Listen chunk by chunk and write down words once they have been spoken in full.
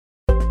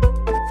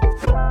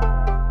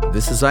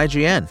this is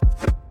IGN.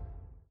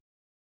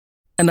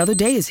 Another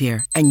day is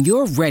here, and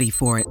you're ready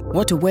for it.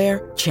 What to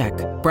wear? Check.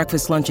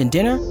 Breakfast, lunch, and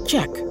dinner?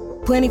 Check.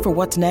 Planning for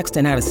what's next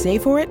and how to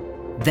save for it?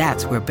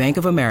 That's where Bank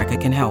of America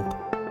can help.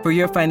 For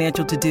your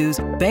financial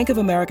to-dos, Bank of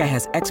America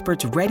has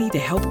experts ready to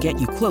help get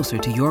you closer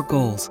to your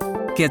goals.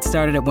 Get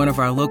started at one of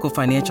our local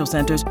financial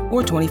centers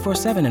or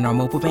 24/7 in our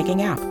mobile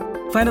banking app.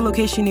 Find a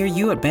location near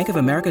you at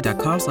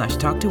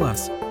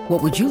bankofamerica.com/talktous.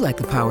 What would you like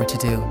the power to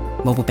do?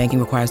 Mobile banking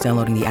requires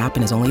downloading the app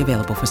and is only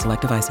available for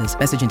select devices.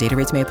 Message and data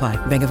rates may apply.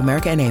 Bank of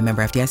America N.A.,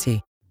 member FDIC.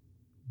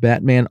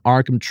 Batman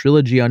Arkham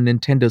Trilogy on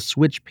Nintendo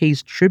Switch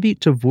pays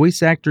tribute to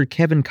voice actor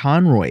Kevin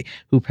Conroy,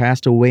 who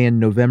passed away in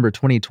November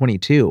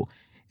 2022.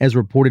 As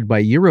reported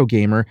by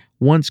Eurogamer,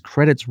 once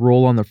credits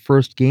roll on the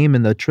first game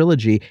in the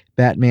trilogy,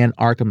 Batman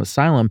Arkham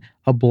Asylum,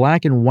 a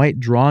black and white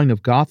drawing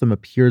of Gotham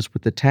appears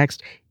with the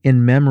text,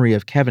 "In memory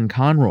of Kevin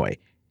Conroy."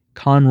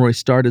 Conroy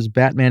starred as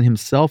Batman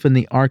himself in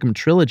the Arkham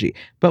trilogy,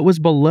 but was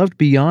beloved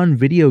beyond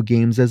video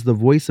games as the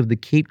voice of the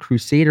Caped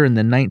Crusader in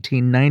the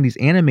 1990s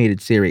animated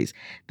series,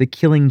 the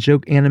Killing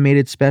Joke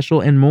animated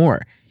special, and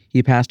more.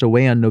 He passed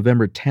away on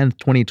November 10,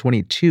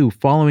 2022,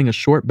 following a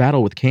short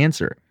battle with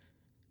cancer.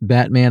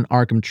 Batman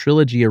Arkham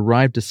Trilogy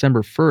arrived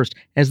December 1st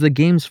as the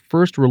game's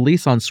first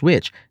release on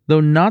Switch, though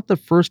not the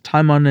first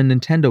time on a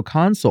Nintendo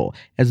console,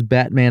 as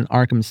Batman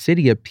Arkham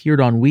City appeared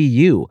on Wii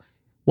U.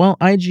 While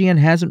IGN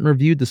hasn't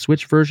reviewed the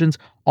Switch versions,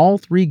 all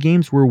three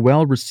games were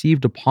well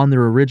received upon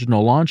their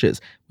original launches,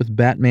 with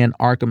Batman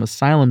Arkham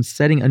Asylum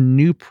setting a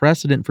new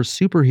precedent for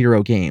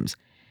superhero games.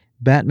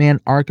 Batman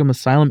Arkham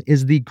Asylum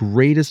is the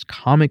greatest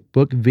comic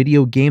book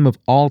video game of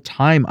all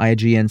time,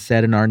 IGN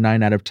said in our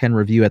 9 out of 10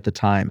 review at the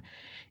time.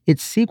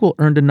 Its sequel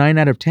earned a 9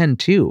 out of 10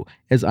 too,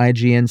 as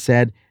IGN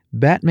said,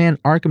 Batman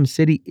Arkham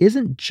City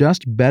isn't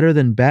just better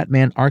than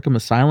Batman Arkham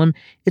Asylum,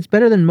 it's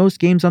better than most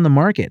games on the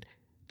market.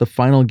 The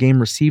final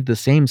game received the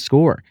same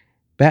score.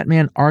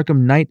 Batman Arkham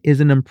Knight is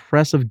an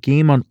impressive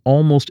game on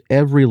almost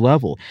every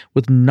level,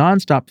 with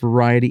nonstop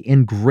variety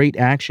and great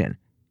action.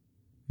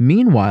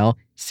 Meanwhile,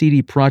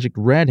 CD Projekt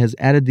Red has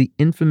added the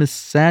infamous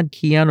sad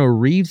Keanu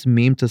Reeves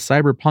meme to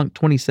Cyberpunk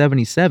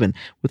 2077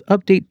 with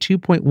Update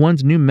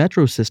 2.1's new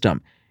Metro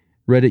system.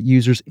 Reddit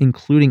users,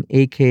 including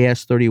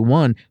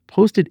AKS31,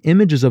 posted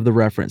images of the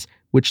reference,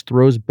 which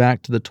throws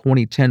back to the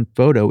 2010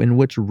 photo in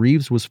which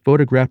Reeves was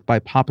photographed by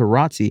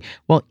paparazzi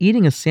while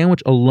eating a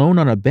sandwich alone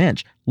on a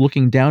bench,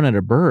 looking down at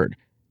a bird.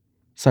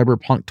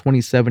 Cyberpunk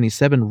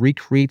 2077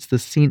 recreates the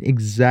scene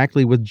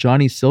exactly with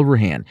Johnny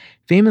Silverhand,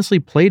 famously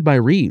played by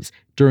Reeves,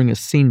 during a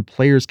scene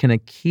players can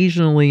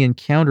occasionally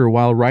encounter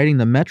while riding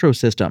the Metro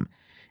system.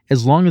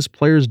 As long as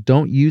players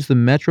don't use the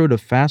Metro to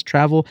fast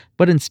travel,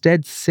 but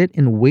instead sit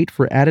and wait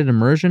for added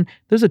immersion,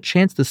 there's a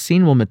chance the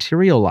scene will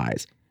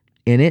materialize.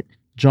 In it,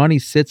 Johnny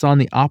sits on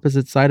the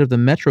opposite side of the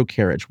Metro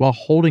carriage while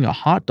holding a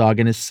hot dog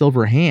in his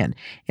silver hand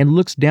and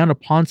looks down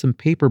upon some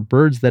paper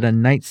birds that a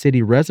Night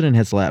City resident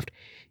has left.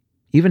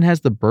 Even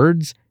has the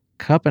birds,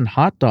 cup, and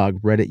hot dog,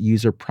 Reddit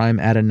user Prime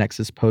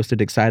Adanexus posted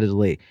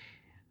excitedly.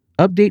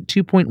 Update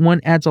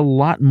 2.1 adds a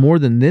lot more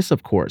than this,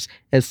 of course,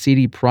 as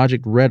CD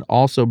Projekt Red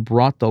also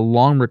brought the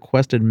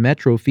long-requested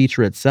Metro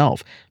feature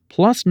itself,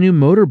 plus new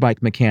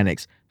motorbike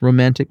mechanics,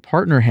 romantic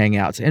partner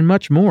hangouts, and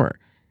much more.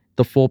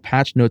 The full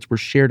patch notes were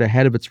shared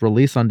ahead of its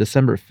release on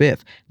December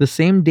 5th, the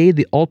same day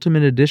the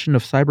Ultimate Edition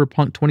of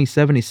Cyberpunk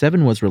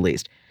 2077 was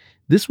released.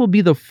 This will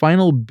be the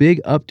final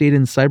big update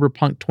in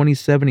Cyberpunk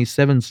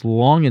 2077's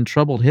long and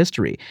troubled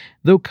history,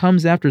 though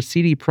comes after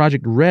CD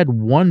Projekt Red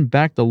won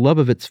back the love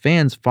of its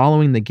fans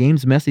following the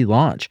game's messy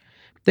launch.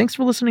 Thanks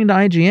for listening to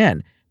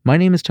IGN. My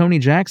name is Tony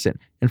Jackson,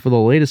 and for the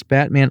latest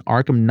Batman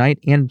Arkham Knight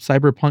and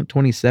Cyberpunk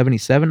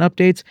 2077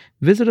 updates,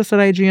 visit us at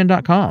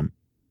IGN.com.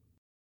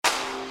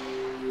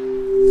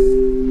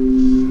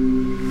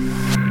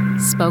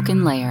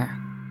 Spoken Layer.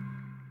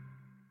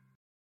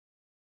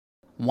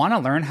 Want to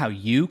learn how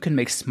you can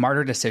make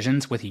smarter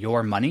decisions with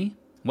your money?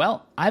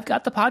 Well, I've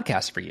got the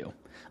podcast for you.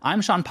 I'm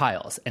Sean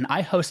Piles, and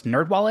I host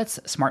NerdWallet's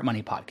Smart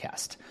Money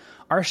Podcast.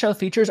 Our show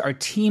features our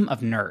team of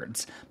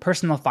nerds,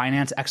 personal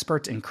finance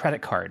experts in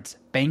credit cards,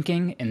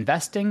 banking,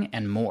 investing,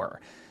 and more.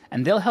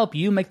 And they'll help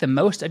you make the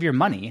most of your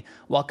money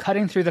while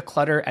cutting through the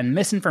clutter and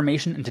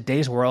misinformation in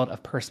today's world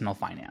of personal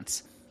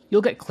finance.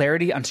 You'll get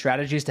clarity on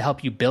strategies to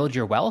help you build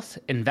your wealth,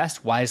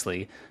 invest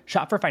wisely,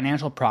 shop for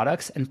financial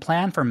products, and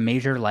plan for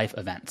major life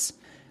events.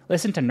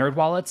 Listen to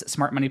NerdWallet's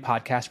Smart Money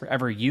Podcast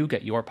wherever you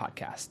get your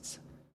podcasts.